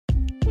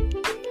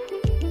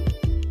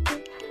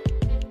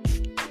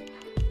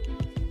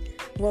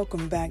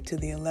Welcome back to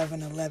the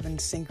 1111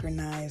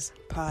 Synchronized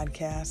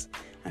podcast.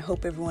 I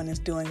hope everyone is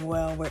doing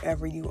well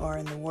wherever you are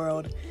in the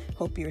world.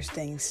 Hope you're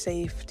staying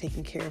safe,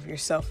 taking care of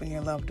yourself and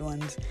your loved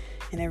ones.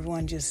 And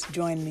everyone just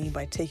join me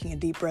by taking a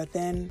deep breath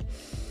in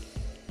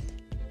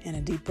and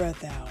a deep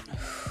breath out.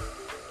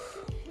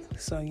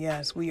 So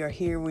yes, we are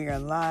here, we are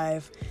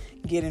live,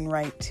 getting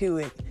right to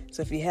it.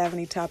 So if you have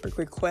any topic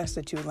requests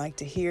that you would like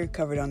to hear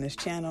covered on this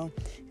channel,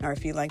 or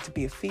if you'd like to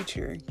be a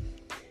feature,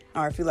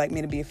 or if you'd like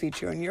me to be a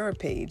feature on your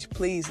page,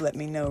 please let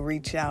me know.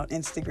 Reach out,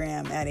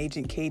 Instagram at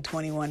Agent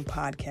K21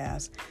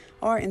 Podcast,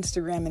 or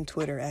Instagram and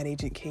Twitter at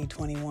Agent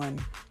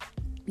K21.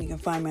 You can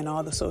find me on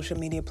all the social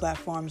media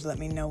platforms. Let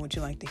me know what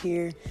you like to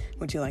hear,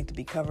 what you like to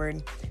be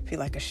covered. If you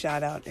like a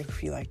shout out,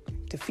 if you like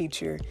to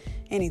feature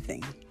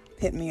anything,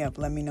 hit me up.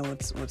 Let me know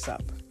what's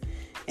up.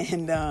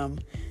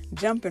 And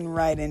jumping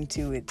right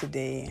into it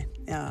today,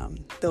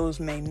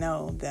 those may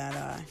know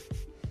that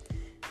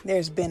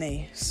there's been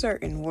a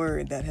certain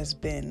word that has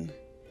been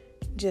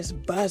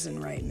just buzzing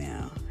right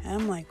now. And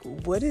I'm like,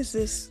 what is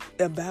this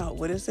about?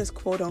 What is this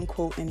quote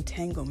unquote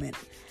entanglement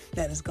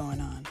that is going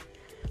on?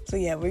 So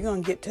yeah, we're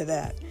going to get to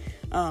that.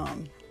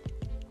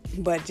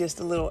 But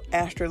just a little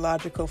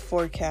astrological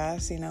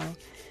forecast,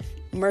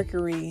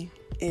 Mercury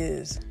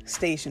is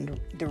stationed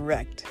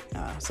direct.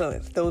 So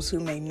if those who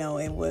may know,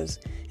 it was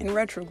in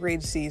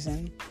retrograde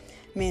season,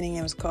 meaning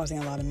it was causing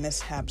a lot of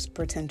mishaps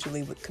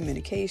potentially with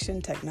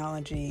communication,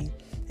 technology,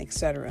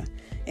 etc.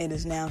 It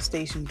is now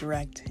stationed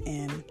direct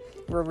and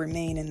will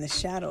remain in the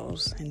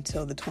shadows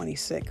until the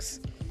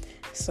 26th.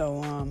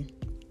 So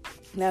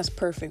that's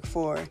perfect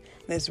for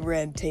this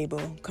red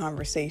table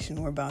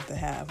conversation we're about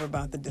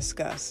to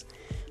discuss.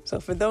 So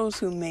for those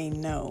who may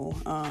know,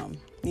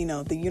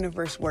 the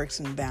universe works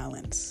in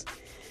balance.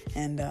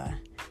 And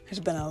there's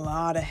been a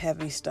lot of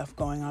heavy stuff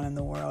going on in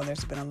the world.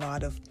 There's been a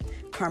lot of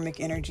karmic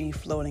energy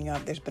floating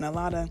up. There's been a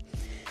lot of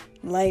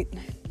light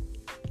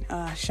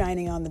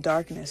shining on the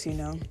darkness,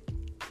 In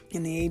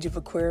the age of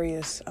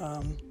Aquarius,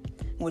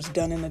 what's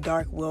done in the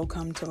dark will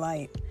come to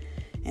light.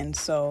 And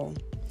so,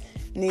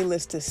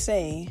 needless to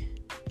say,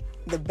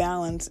 the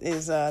balance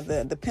is,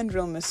 the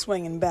pendulum is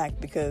swinging back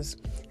because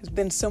there's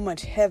been so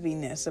much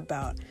heaviness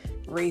about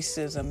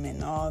racism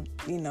and all,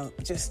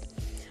 just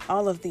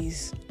all of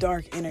these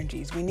dark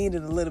energies. We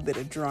needed a little bit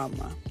of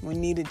drama. We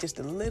needed just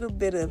a little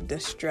bit of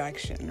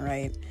distraction,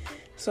 right?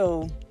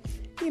 So,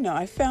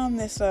 I found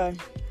this, a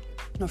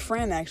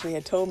friend actually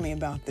had told me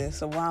about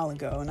this a while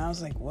ago, and I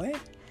was like, what?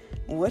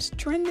 What's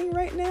trending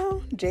right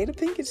now? Jada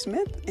Pinkett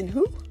Smith and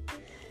who?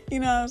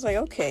 I was like,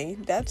 okay,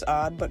 that's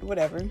odd, but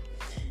whatever.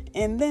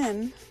 And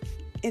then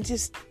it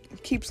just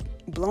keeps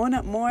blowing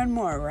up more and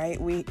more,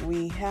 right?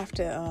 We have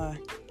to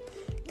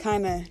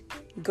kind of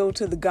go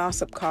to the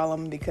gossip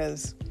column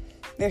because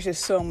there's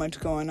just so much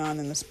going on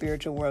in the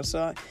spiritual world.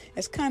 So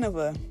it's kind of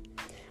a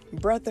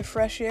breath of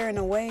fresh air in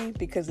a way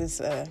because it's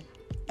a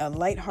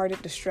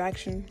lighthearted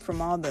distraction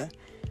from all the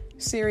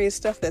serious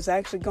stuff that's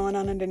actually going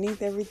on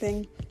underneath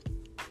everything.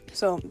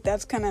 So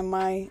that's kind of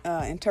my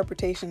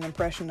interpretation and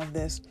impression of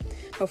this.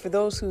 But for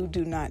those who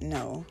do not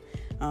know,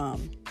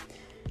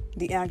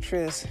 the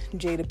actress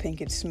Jada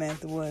Pinkett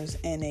Smith was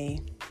in a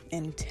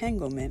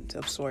entanglement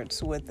of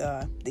sorts with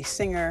the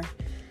singer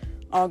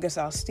August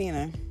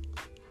Alsina.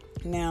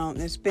 Now,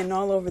 it's been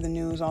all over the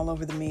news, all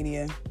over the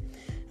media,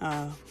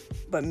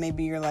 but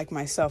maybe you're like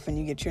myself and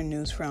you get your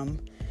news from,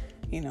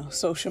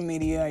 social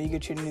media, or you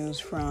get your news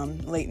from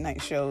late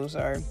night shows,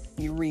 or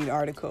you read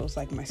articles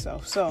like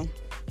myself. So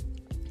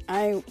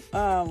I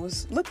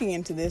was looking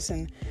into this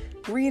and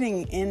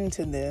reading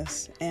into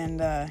this, and,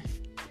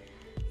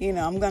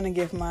 I'm going to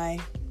give my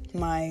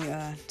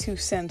 2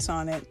 cents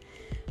on it.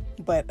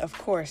 But of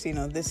course,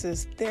 this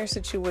is their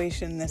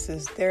situation. This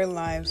is their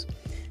lives.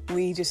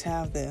 We just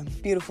have the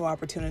beautiful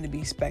opportunity to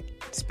be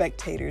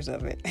spectators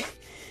of it.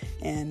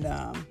 And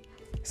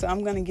so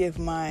I'm going to give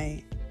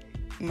my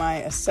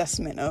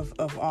assessment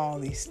of all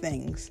these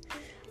things.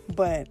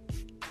 But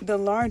the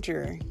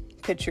larger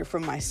picture for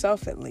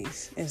myself, at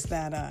least, is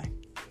that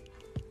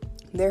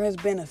there has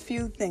been a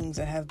few things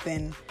that have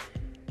been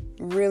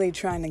really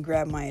trying to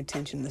grab my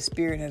attention. The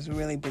spirit has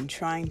really been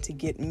trying to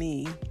get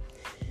me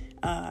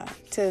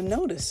to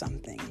notice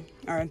something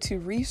or to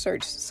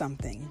research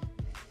something.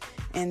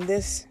 And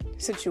this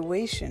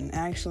situation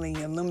actually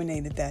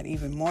illuminated that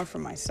even more for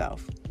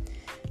myself.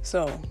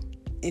 So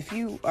if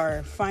you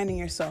are finding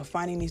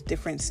these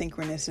different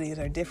synchronicities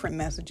or different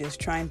messages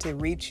trying to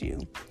reach you,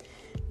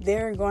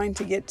 they're going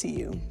to get to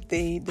you.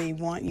 They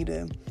want you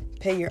to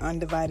pay your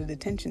undivided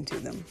attention to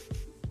them.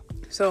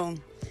 So,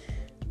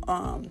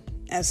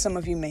 as some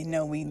of you may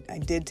know, I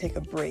did take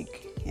a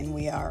break, and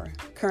we are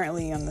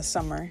currently in the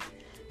summer,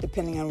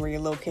 depending on where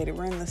you're located.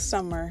 We're in the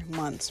summer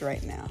months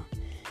right now.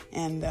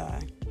 And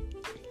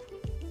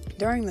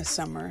during the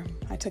summer,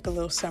 I took a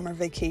little summer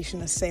vacation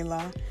to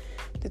Selah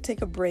to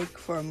take a break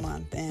for a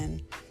month.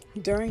 And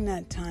during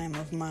that time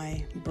of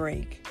my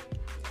break,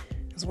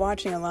 I was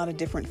watching a lot of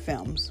different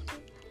films.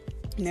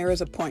 And there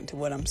is a point to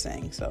what I'm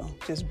saying, so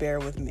just bear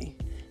with me.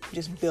 I'm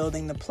just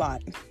building the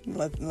plot.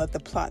 Let the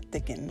plot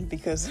thicken,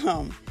 because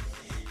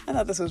I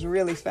thought this was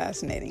really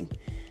fascinating.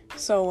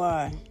 So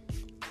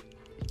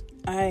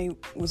I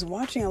was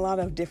watching a lot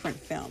of different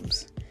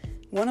films.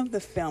 One of the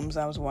films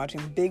I was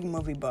watching, big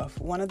movie buff,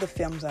 one of the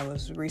films I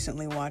was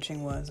recently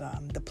watching was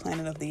The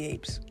Planet of the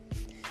Apes.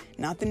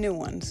 Not the new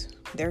ones.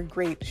 They're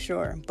great,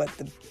 sure. But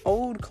the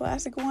old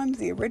classic ones,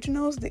 the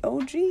originals, the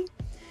OG, I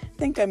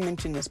think I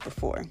mentioned this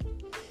before.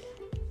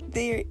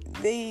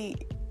 They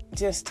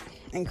just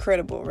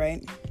incredible,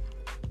 right?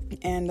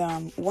 And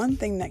one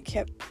thing that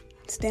kept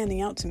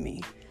standing out to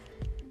me,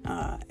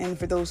 and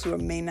for those who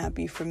may not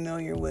be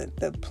familiar with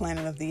the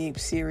Planet of the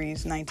Apes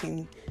series,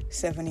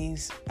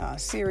 1970s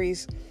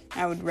series,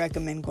 I would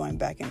recommend going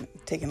back and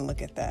taking a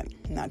look at that.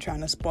 I'm not trying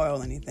to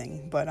spoil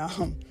anything, but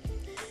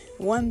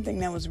one thing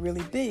that was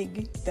really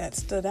big that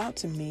stood out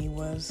to me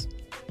was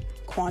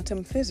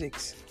quantum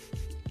physics.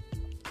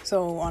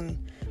 So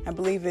I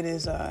believe it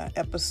is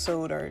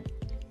episode or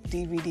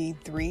DVD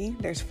 3.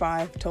 There's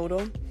 5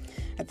 total.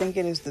 I think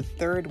it is the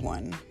third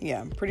one. Yeah,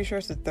 I'm pretty sure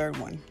it's the third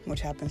one, which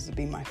happens to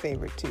be my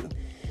favorite too.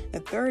 The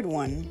third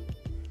one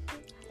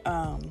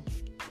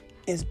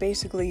is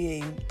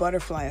basically a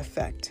butterfly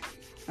effect,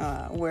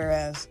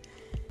 whereas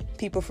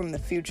people from the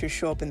future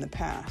show up in the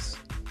past.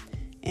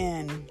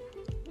 And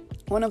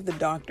one of the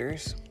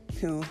doctors,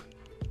 who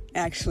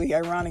actually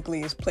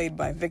ironically is played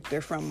by Victor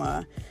from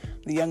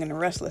The Young and the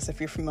Restless, if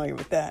you're familiar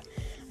with that.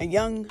 A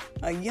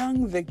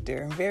young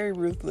Victor, very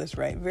ruthless,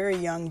 right? Very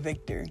young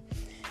Victor.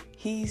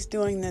 He's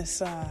doing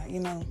this,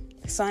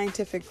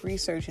 scientific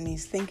research, and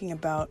he's thinking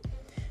about,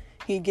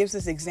 he gives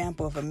this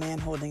example of a man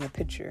holding a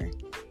picture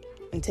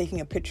and taking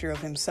a picture of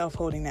himself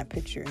holding that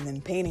picture and then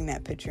painting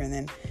that picture. And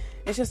then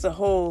it's just a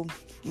whole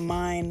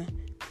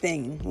mind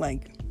thing.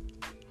 Like,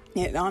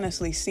 it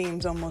honestly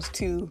seems almost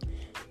too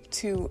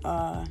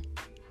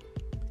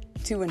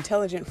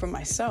intelligent for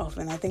myself.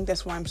 And I think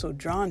that's why I'm so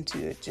drawn to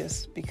it,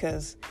 just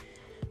because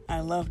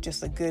I love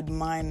just a good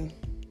mind.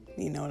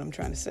 You know what I'm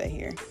trying to say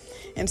here.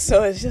 And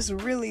so it's just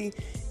really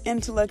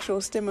intellectual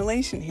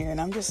stimulation here.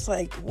 And I'm just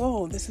like,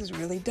 whoa, this is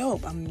really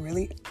dope. I'm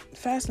really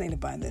fascinated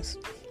by this.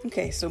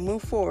 Okay, so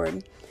move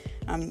forward.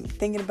 I'm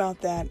thinking about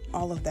that,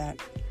 all of that.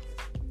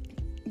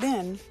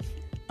 Then,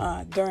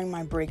 during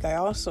my break, I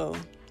also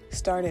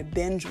started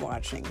binge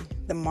watching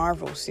the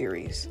Marvel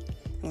series,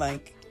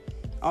 like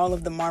all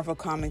of the Marvel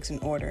comics in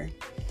order.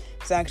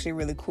 It's actually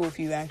really cool if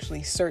you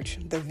actually search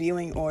the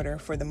viewing order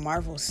for the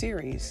Marvel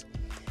series.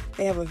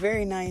 They have a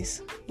very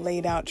nice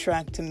laid out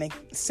track to make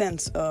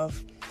sense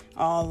of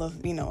all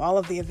of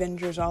the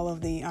Avengers, all of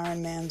the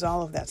Iron Mans,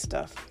 all of that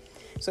stuff.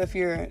 So if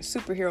you're a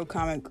superhero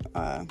comic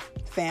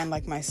fan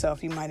like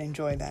myself, you might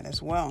enjoy that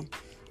as well.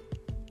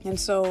 And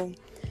so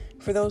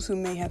for those who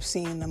may have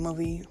seen a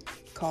movie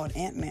called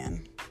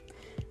Ant-Man,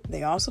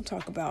 they also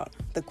talk about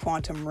the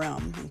quantum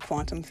realm and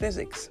quantum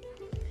physics.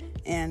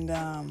 And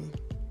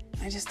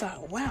I just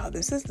thought, wow,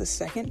 this is the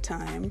second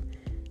time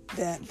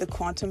that the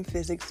quantum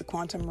physics, the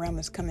quantum realm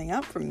is coming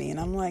up for me. And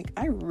I'm like,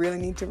 I really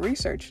need to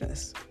research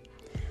this.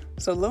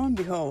 So lo and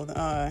behold,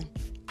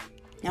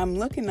 I'm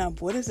looking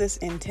up, what is this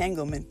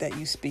entanglement that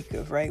you speak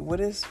of, right? What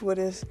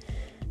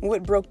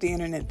broke the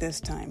internet this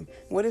time?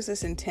 What is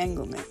this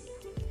entanglement?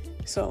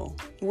 So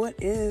what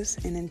is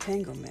an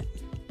entanglement?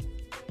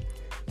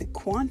 The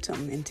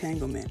quantum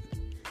entanglement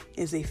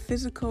is a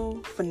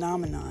physical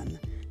phenomenon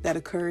that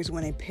occurs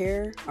when a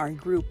pair or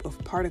group of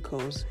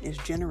particles is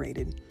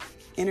generated,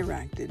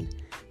 interacted,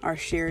 or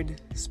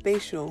shared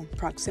spatial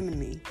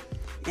proximity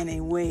in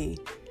a way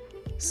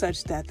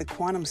such that the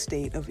quantum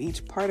state of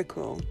each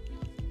particle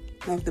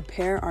of the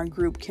pair or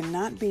group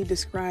cannot be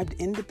described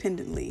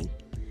independently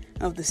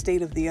of the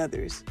state of the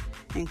others,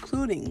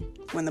 including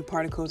when the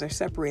particles are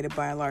separated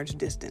by a large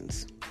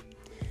distance.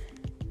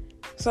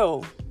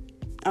 So,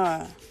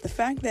 the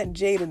fact that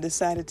Jada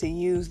decided to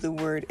use the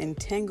word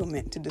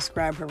entanglement to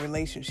describe her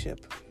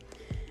relationship,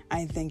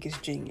 I think is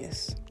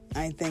genius.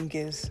 I think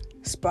is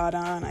spot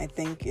on. I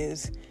think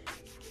is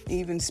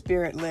even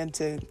spirit-led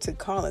to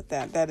call it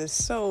that. That is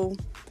so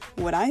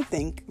what I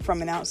think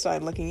from an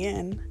outside looking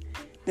in,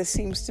 this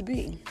seems to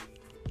be.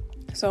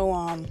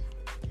 So,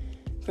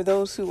 for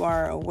those who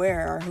are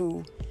aware or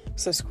who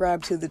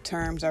subscribe to the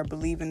terms or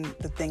believe in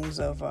the things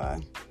of,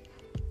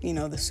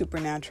 the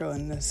supernatural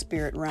and the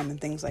spirit realm and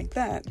things like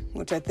that,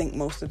 which I think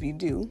most of you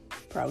do,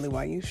 probably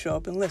why you show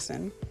up and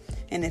listen.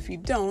 And if you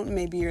don't,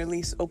 maybe you're at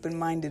least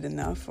open-minded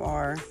enough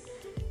or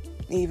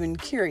even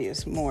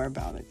curious more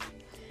about it.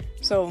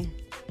 So,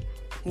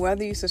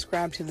 whether you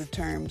subscribe to the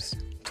terms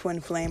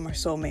twin flame or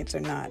soulmates or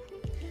not,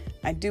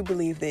 I do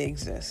believe they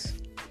exist.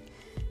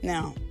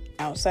 Now,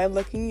 outside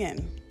looking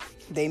in,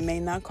 they may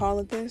not call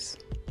it this,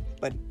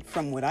 but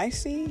from what I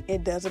see,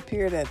 it does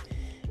appear that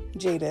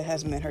Jada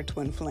has met her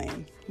twin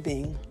flame,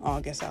 being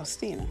August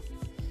Alsina.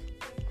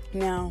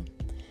 Now,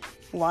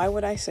 why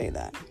would I say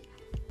that?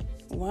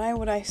 Why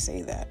would I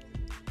say that?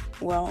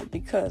 Well,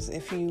 because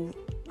if you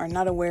are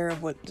not aware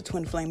of what the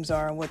twin flames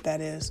are and what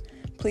that is,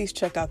 please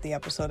check out the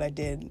episode I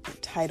did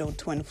titled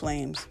Twin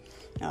Flames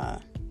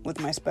with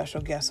my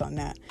special guest on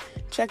that.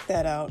 Check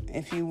that out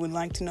if you would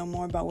like to know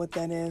more about what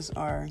that is,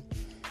 or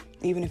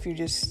even if you're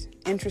just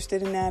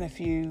interested in that, if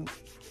you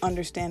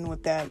understand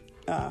what that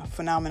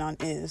phenomenon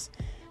is,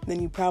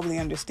 then you probably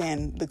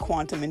understand the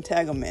quantum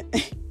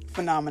entanglement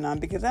phenomenon,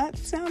 because that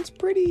sounds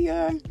pretty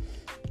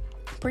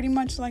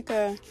much like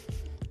a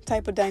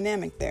type of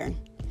dynamic there.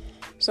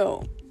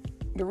 So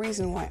the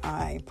reason why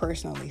I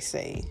personally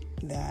say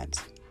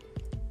that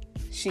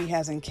she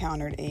has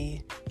encountered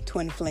a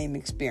twin flame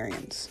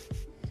experience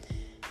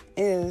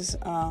is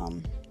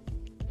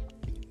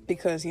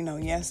because,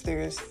 yes,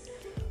 there's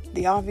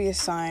the obvious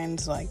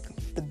signs, like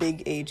the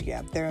big age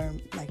gap. They're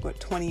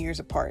 20 years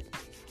apart.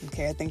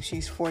 Okay, I think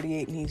she's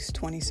 48 and he's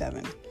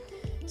 27.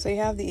 So you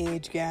have the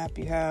age gap,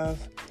 you have,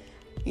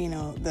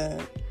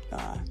 the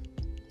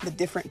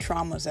different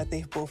traumas that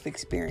they've both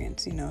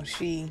experienced.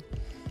 She,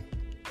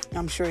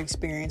 I'm sure,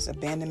 experienced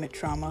abandonment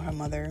trauma. Her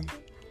mother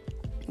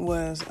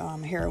was a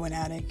heroin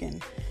addict,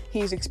 and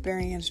he's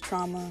experienced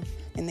trauma,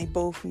 and they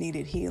both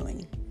needed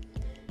healing.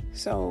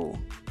 So,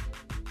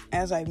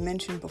 as I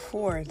mentioned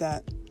before,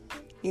 that,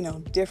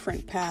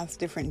 different paths,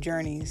 different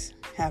journeys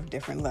have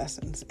different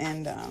lessons.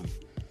 And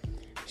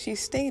she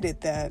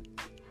stated that,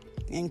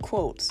 in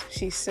quotes,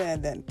 she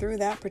said that through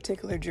that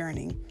particular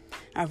journey,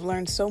 I've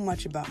learned so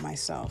much about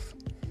myself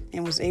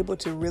and was able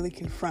to really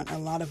confront a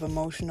lot of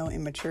emotional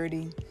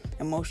immaturity,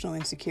 emotional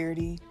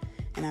insecurity,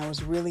 and I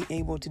was really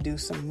able to do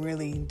some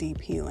really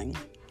deep healing.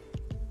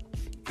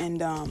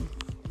 And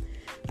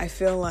I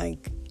feel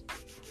like,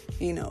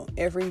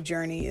 every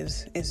journey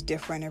is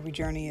different. Every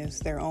journey is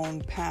their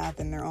own path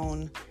and their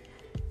own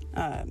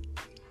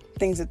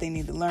things that they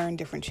need to learn,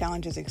 different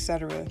challenges,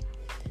 etc.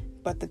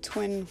 But the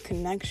twin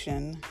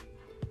connection,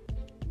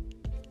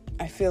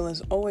 I feel,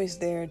 is always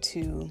there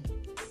to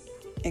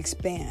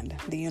expand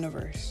the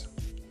universe.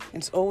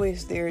 It's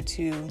always there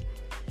to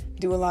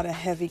do a lot of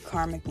heavy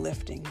karmic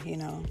lifting,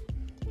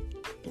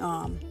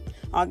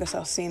 August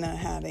Alsina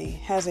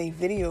has a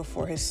video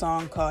for his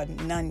song called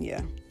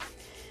Nunya.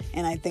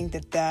 And I think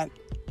that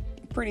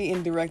pretty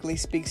indirectly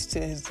speaks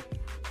to his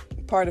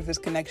part of his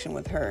connection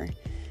with her.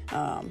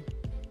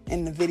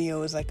 And the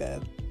video is like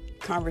a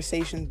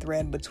conversation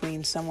thread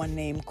between someone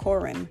named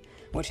Corin,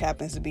 which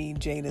happens to be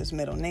Jada's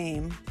middle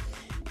name.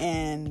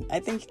 And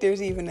I think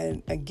there's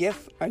even a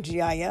GIF or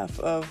GIF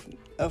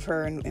of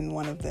her in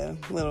one of the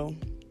little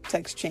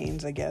text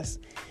chains, I guess.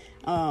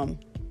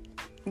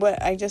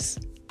 But I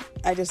just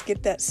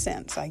get that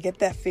sense. I get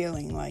that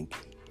feeling like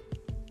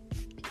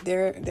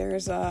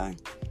there's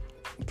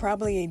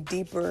probably a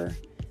deeper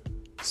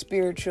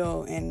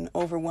spiritual and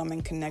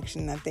overwhelming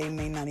connection that they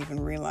may not even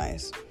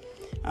realize.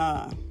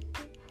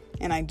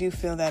 And I do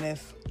feel that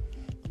if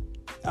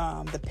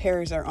the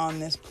pairs are on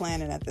this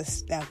planet at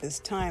this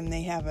time,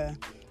 they have a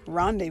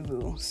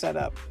rendezvous set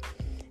up,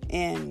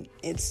 and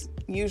it's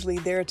usually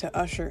there to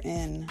usher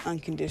in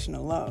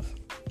unconditional love.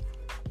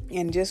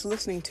 And just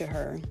listening to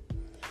her,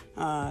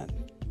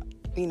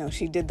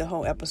 she did the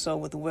whole episode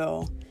with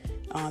Will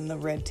on the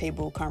Red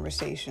Table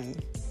Conversation.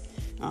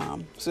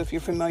 So if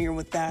you're familiar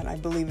with that, I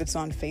believe it's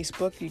on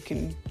Facebook. You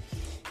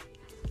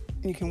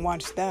can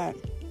watch that.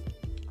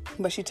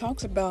 But she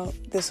talks about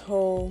this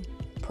whole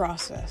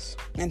process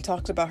and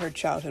talks about her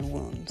childhood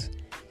wounds.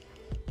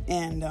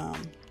 And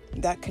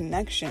that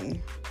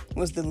connection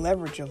was the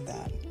leverage of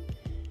that.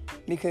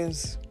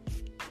 Because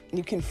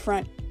you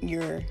confront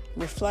your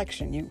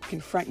reflection, you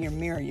confront your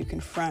mirror, you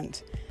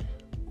confront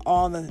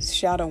all the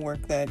shadow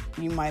work that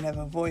you might have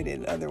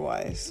avoided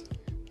otherwise.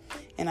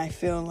 And I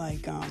feel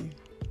like, I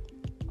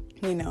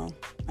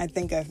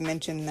think I've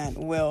mentioned that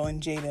Will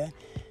and Jada,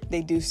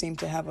 they do seem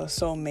to have a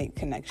soulmate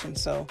connection.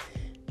 So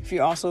if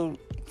you're also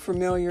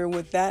familiar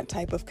with that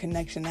type of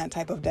connection, that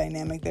type of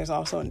dynamic, there's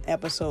also an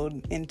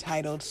episode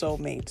entitled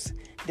Soulmates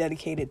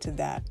dedicated to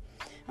that.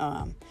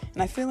 And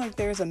I feel like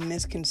there's a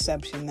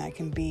misconception that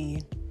can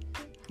be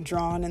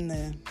drawn in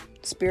the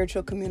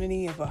spiritual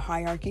community of a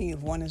hierarchy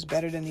of one is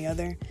better than the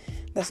other.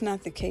 That's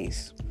not the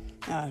case.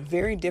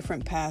 Very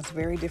different paths,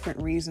 very different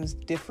reasons,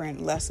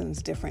 different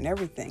lessons, different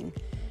everything.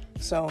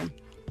 So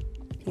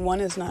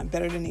one is not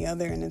better than the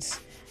other, and it's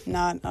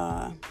not,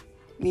 a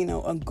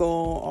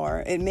goal,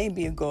 or it may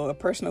be a goal, a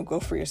personal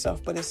goal for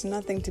yourself, but it's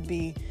nothing to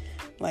be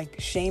like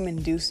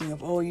shame-inducing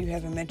of, oh, you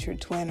haven't met your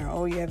twin, or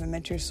oh, you haven't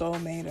met your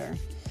soulmate, or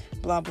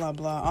blah, blah,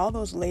 blah. All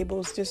those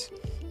labels, just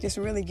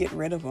really get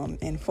rid of them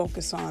and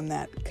focus on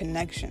that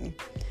connection.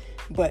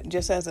 But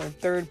just as a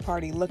third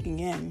party looking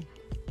in,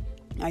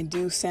 I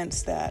do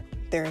sense that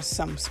there's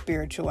some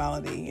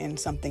spirituality and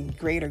something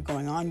greater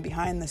going on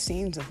behind the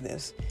scenes of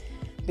this,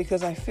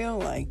 because I feel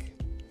like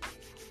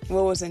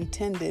what was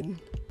intended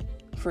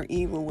for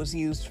evil was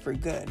used for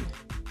good.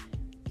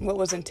 What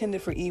was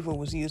intended for evil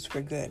was used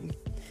for good.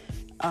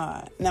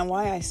 Now,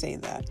 why I say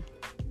that,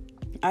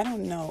 I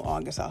don't know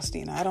August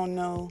Alsina. I don't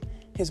know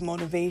his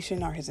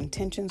motivation or his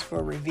intentions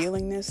for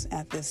revealing this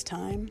at this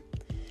time,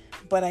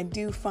 but I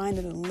do find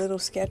it a little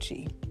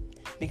sketchy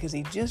because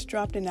he just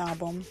dropped an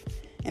album,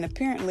 and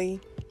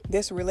apparently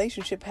this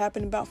relationship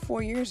happened about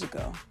 4 years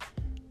ago.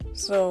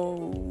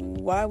 So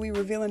why are we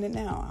revealing it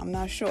now? I'm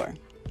not sure.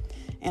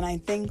 And I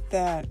think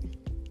that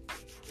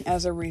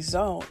as a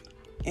result,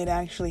 it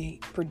actually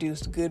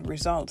produced good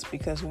results,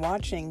 because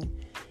watching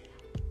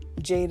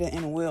Jada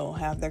and Will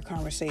have their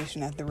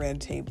conversation at the red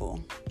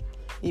table,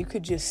 you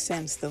could just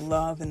sense the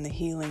love and the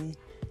healing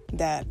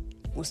that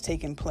was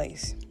taking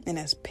place. And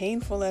as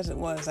painful as it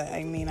was,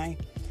 I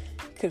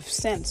could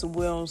sense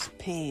Will's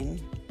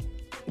pain,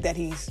 that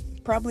he's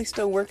probably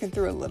still working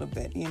through a little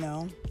bit,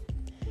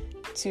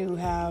 to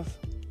have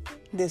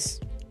this,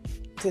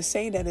 to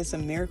say that it's a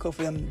miracle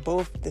for them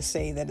both, to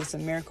say that it's a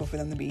miracle for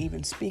them to be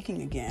even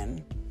speaking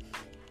again.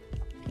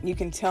 You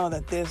can tell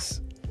that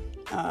this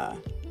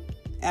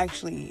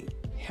actually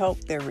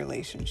helped their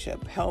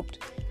relationship, helped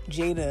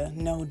Jada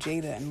know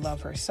Jada and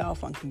love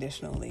herself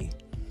unconditionally.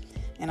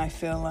 And I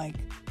feel like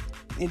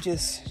it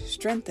just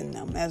strengthened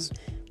them. As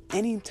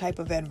any type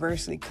of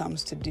adversity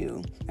comes to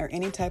do, or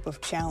any type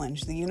of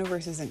challenge, the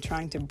universe isn't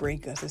trying to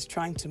break us, it's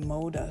trying to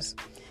mold us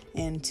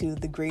into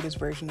the greatest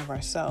version of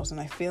ourselves. And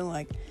I feel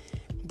like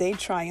they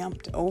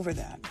triumphed over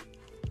that.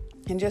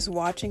 And just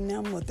watching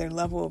them with their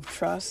level of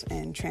trust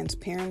and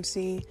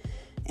transparency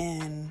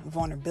and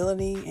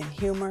vulnerability and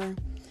humor,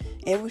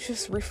 it was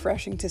just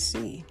refreshing to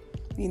see,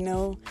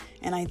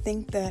 And I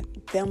think that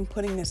them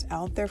putting this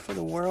out there for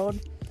the world,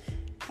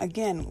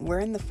 again, we're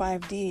in the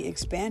 5D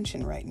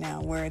expansion right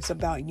now, where it's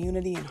about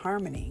unity and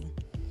harmony.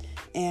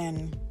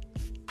 And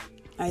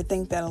I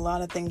think that a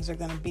lot of things are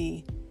going to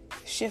be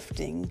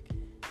shifting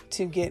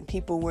to get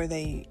people where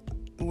they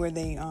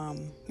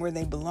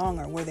belong,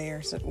 or where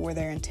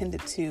they're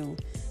intended to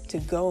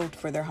go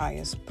for their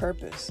highest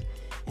purpose.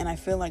 And I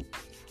feel like,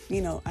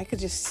 I could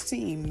just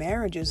see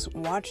marriages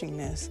watching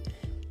this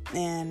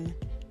and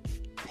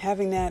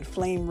having that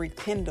flame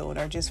rekindled,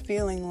 or just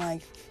feeling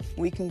like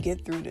we can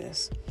get through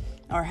this,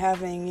 or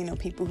having,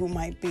 people who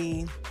might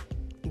be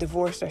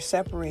divorced or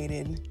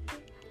separated,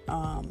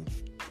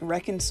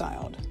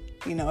 reconciled,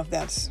 if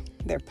that's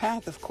their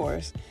path, of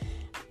course,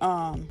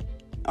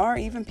 or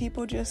even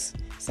people just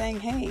saying,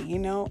 hey,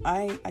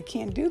 I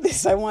can't do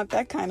this. I want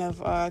that kind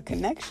of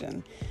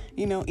connection.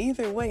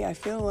 Either way, I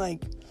feel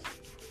like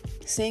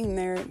seeing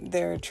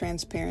their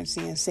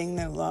transparency and seeing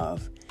their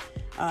love,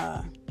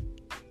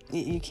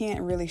 you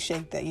can't really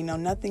shake that.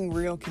 Nothing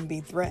real can be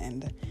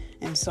threatened.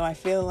 And so I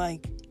feel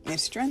like it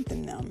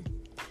strengthened them.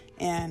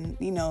 And,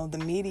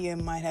 the media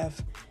might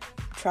have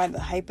tried to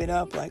hype it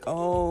up like,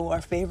 oh,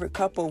 our favorite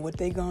couple, what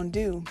they gonna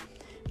do?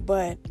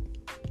 But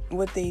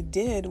what they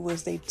did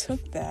was they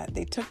took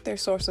their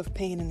source of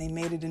pain and they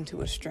made it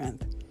into a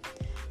strength.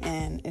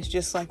 And it's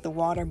just like the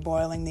water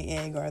boiling the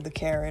egg or the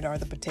carrot or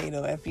the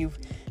potato. If you've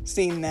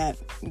seen that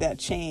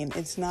chain,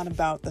 it's not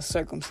about the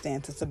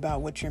circumstance, it's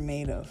about what you're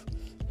made of.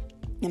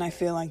 And I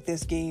feel like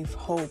this gave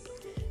hope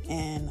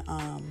and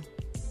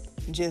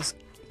just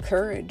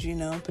courage,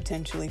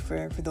 potentially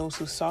for those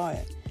who saw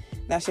it.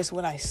 That's just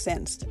what I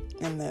sensed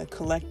in the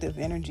collective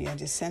energy. I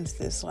just sensed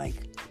this,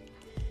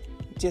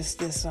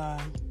 this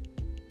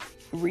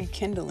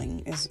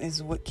rekindling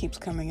is what keeps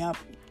coming up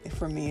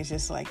for me. It's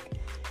just like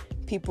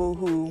people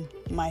who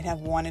might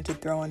have wanted to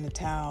throw in the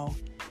towel,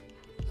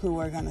 who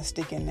are going to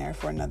stick in there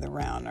for another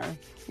round, or,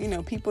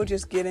 people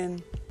just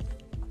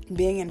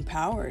being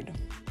empowered.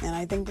 And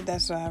I think that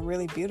that's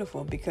really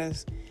beautiful,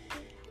 because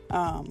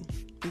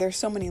there's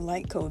so many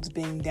light codes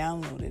being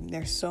downloaded.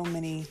 There's so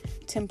many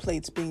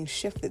templates being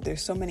shifted.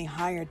 There's so many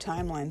higher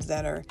timelines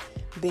that are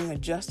being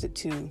adjusted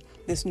to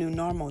this new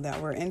normal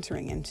that we're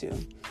entering into.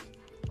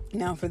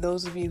 Now, for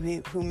those of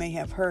you who may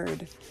have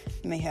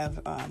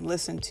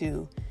listened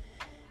to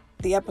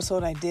the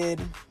episode I did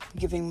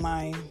giving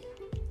my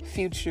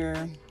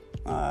future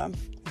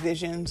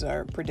visions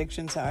or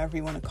predictions, however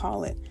you want to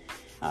call it,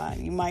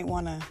 you might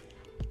want to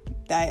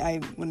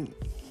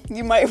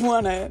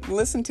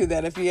listen to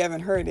that if you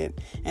haven't heard it.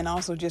 And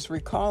also just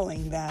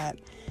recalling that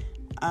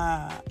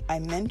I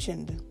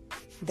mentioned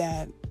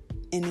that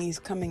in these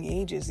coming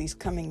ages, these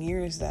coming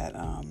years, that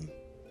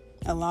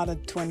a lot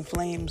of twin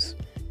flames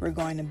were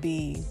going to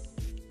be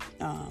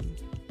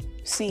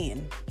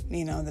seen,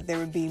 that there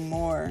would be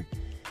more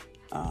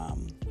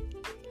of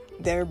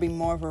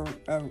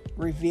a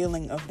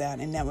revealing of that,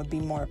 and that would be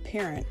more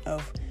apparent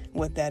of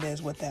what that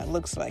is, what that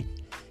looks like.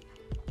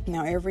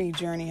 Now, every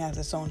journey has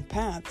its own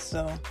path,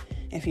 so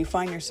if you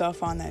find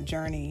yourself on that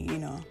journey,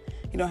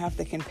 you don't have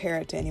to compare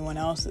it to anyone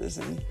else's,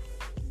 and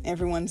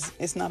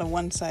it's not a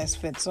one size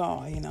fits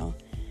all,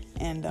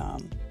 and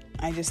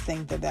I just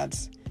think that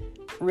that's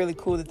really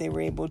cool that they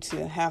were able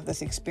to have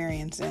this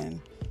experience,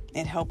 and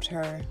it helped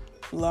her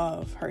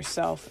love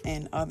herself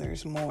and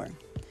others more.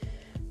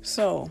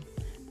 So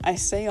I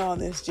say all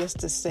this just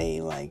to say,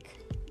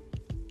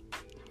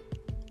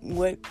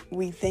 what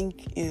we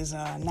think is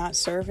not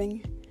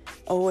serving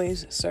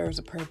always serves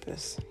a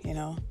purpose.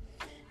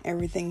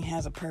 Everything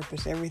has a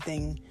purpose.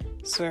 Everything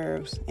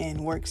serves and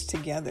works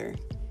together.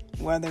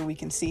 Whether we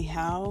can see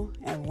how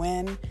and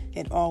when,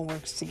 it all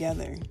works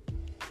together.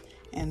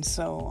 And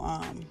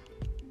so,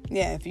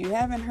 if you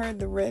haven't heard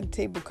the Red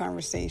Table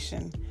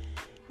Conversation,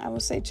 I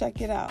would say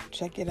check it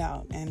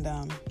out.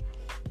 And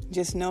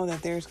just know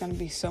that there's going to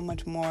be so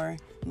much more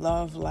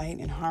love, light,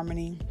 and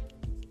harmony.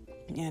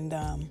 And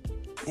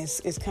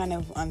it's kind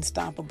of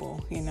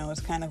unstoppable.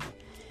 It's kind of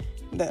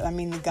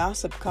the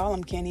gossip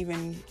column can't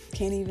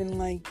even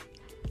like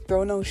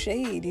throw no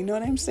shade. You know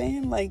what I'm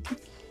saying? Like,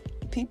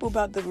 people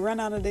about to run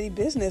out of their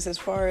business as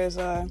far as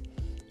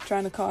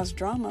trying to cause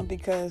drama,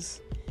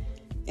 because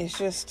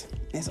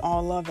it's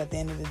all love at the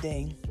end of the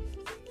day.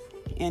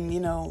 And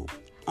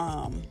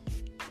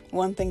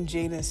one thing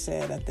Jada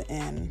said at the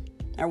end,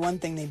 or one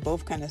thing they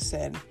both kind of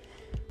said,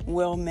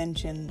 Will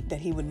mentioned that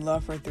he would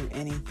love her through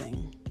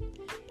anything,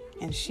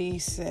 and she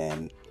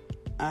said,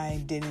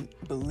 I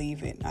didn't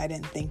believe it. I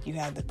didn't think you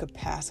had the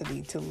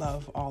capacity to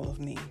love all of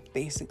me,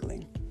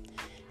 basically.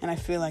 And I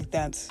feel like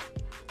that's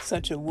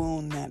such a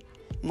wound that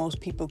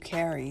most people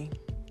carry.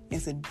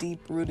 It's a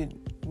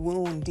deep-rooted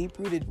wound,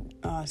 deep-rooted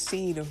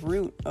seed of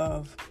root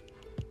of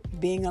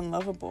being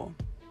unlovable.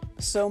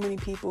 So many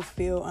people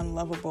feel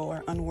unlovable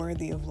or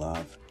unworthy of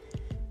love,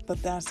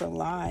 but that's a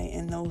lie,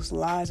 and those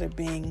lies are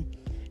being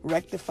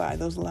rectified.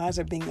 Those lies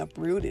are being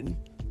uprooted.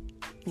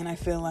 And I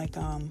feel like,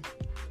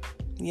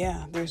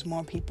 there's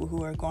more people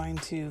who are going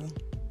to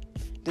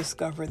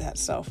discover that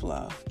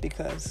self-love,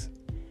 because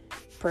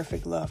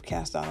perfect love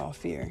casts out all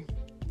fear.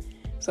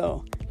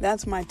 So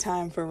that's my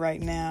time for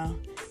right now.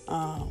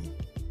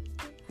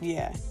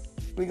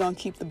 We're going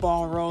to keep the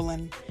ball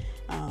rolling.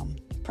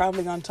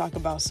 Probably going to talk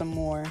about some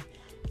more,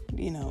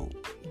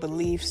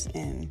 beliefs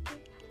and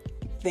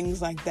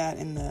things like that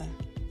in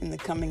the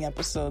coming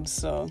episodes.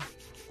 So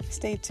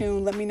stay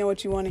tuned. Let me know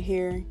what you want to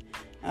hear.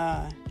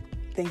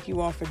 Thank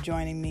you all for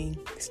joining me.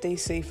 Stay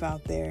safe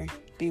out there.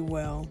 Be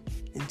well.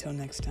 Until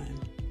next time.